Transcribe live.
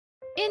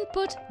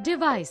Input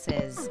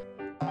devices.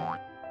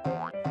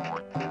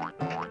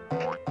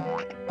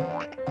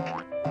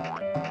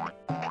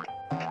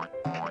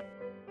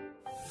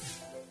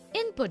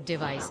 Input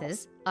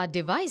devices are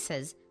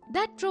devices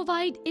that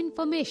provide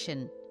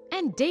information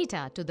and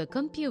data to the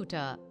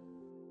computer.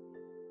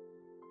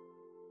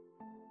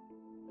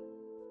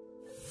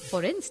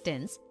 For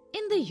instance,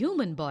 in the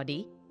human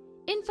body,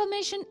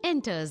 information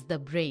enters the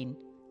brain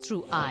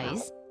through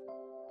eyes,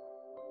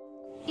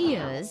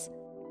 ears,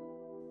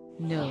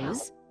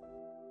 nose,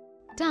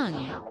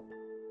 tongue,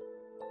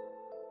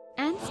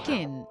 and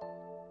skin.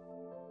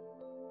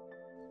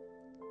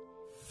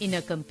 In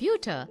a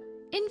computer,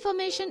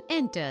 information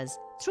enters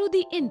through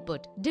the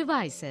input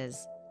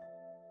devices.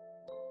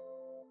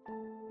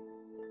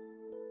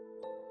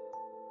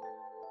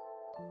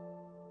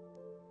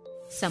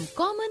 Some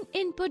common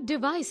input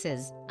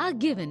devices are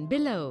given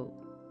below.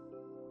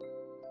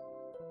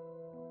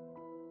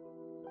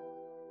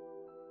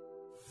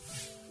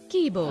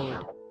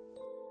 Keyboard.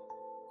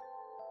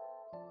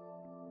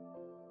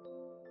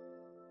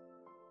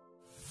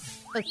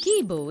 A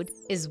keyboard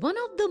is one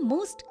of the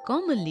most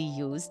commonly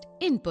used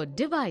input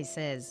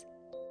devices.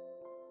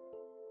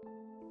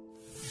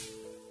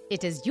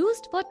 It is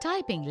used for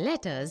typing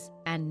letters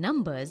and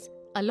numbers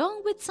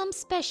along with some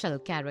special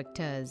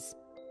characters.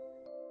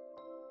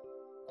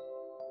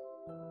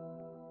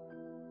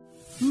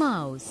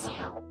 Mouse.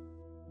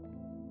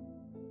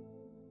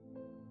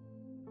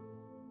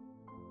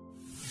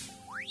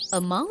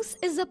 A mouse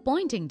is a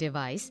pointing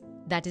device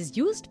that is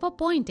used for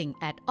pointing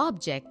at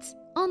objects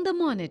on the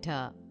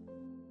monitor.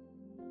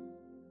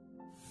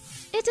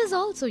 It is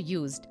also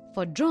used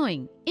for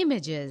drawing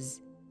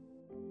images.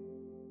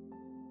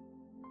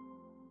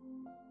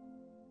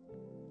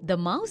 The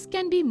mouse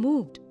can be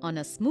moved on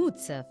a smooth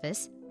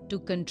surface to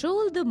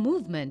control the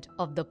movement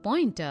of the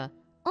pointer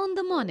on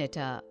the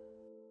monitor.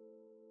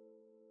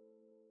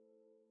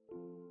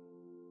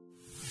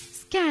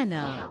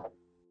 Scanner.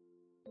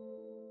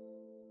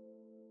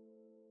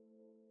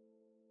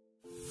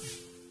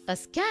 A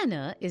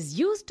scanner is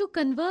used to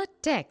convert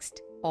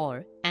text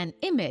or an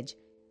image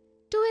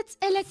to its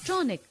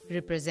electronic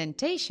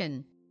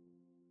representation,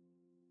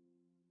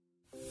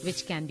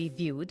 which can be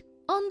viewed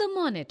on the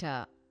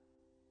monitor.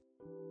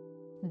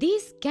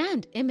 These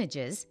scanned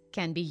images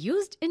can be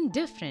used in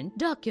different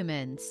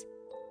documents.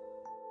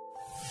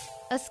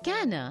 A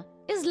scanner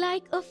is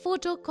like a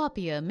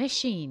photocopier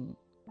machine.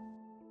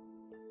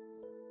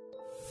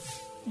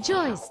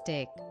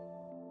 Joystick.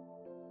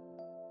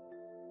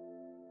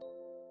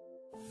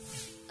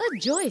 A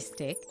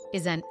joystick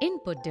is an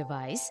input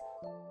device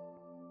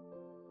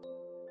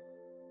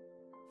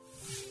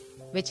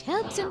which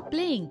helps in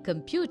playing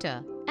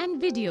computer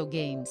and video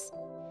games.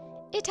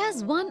 It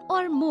has one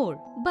or more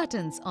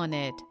buttons on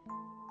it.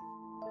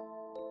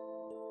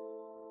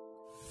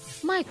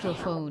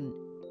 Microphone.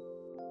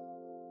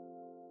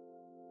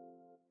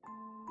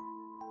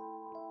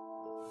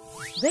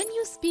 When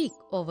you speak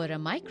over a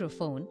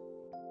microphone,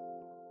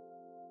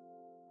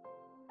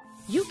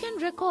 you can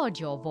record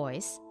your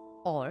voice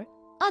or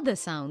other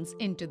sounds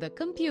into the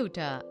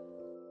computer.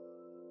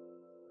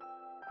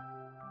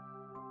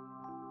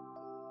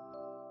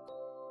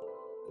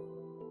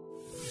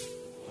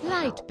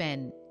 Light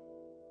pen.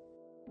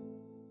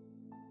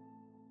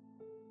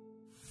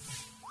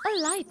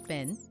 A light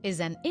pen is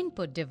an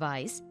input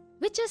device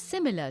which is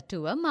similar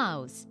to a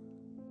mouse.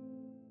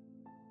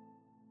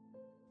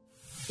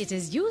 It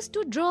is used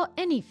to draw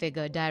any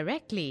figure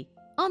directly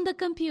on the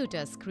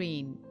computer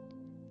screen.